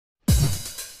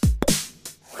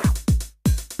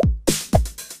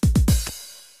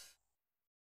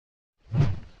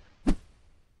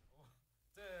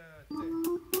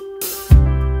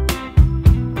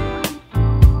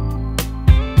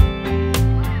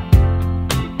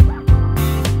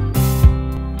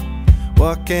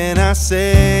What can I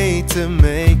say to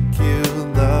make you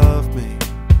love me?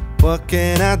 What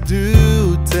can I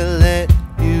do to let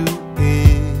you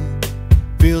in?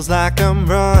 Feels like I'm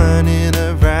running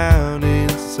around in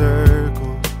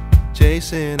circles,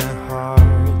 chasing a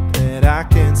heart that I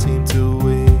can't seem to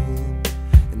win.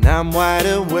 And I'm wide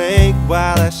awake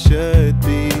while I should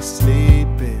be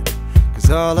sleeping, 'cause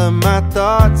all of my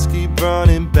thoughts keep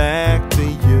running back to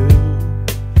you.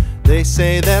 They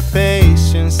say that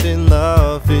patience in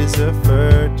love is a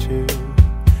virtue.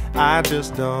 I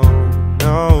just don't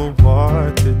know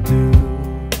what to do.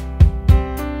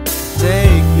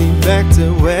 Take me back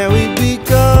to where we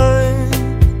begun,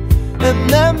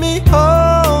 and let me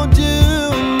hold you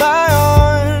in my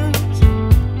arms.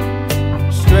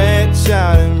 Stretch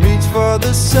out and reach for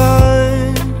the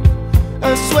sun.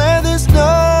 I swear there's no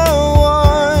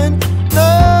one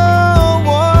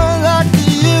like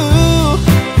you.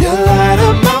 You light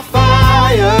up my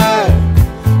fire.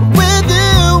 With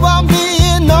you I'm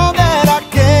being all that I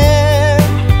can.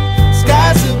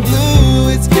 Skies are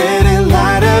blue, it's getting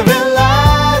lighter and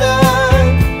lighter.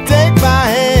 Take my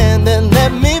hand and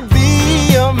let me be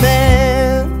your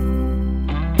man.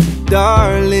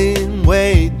 Darling,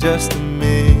 wait just a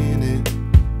minute,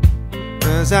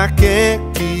 'cause I can't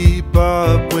keep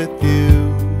up with you.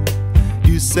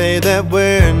 You say that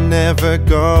we're never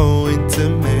going to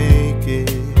make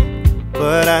it,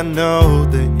 but I know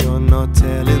that you're not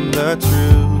telling the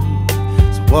truth.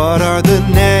 So what are the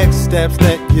next steps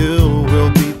that you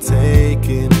will be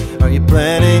taking? Are you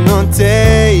planning on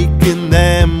taking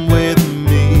them with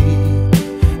me?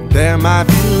 There might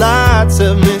be lots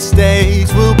of mistakes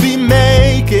we'll be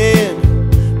making,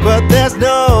 but there's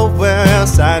nowhere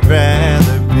else I'd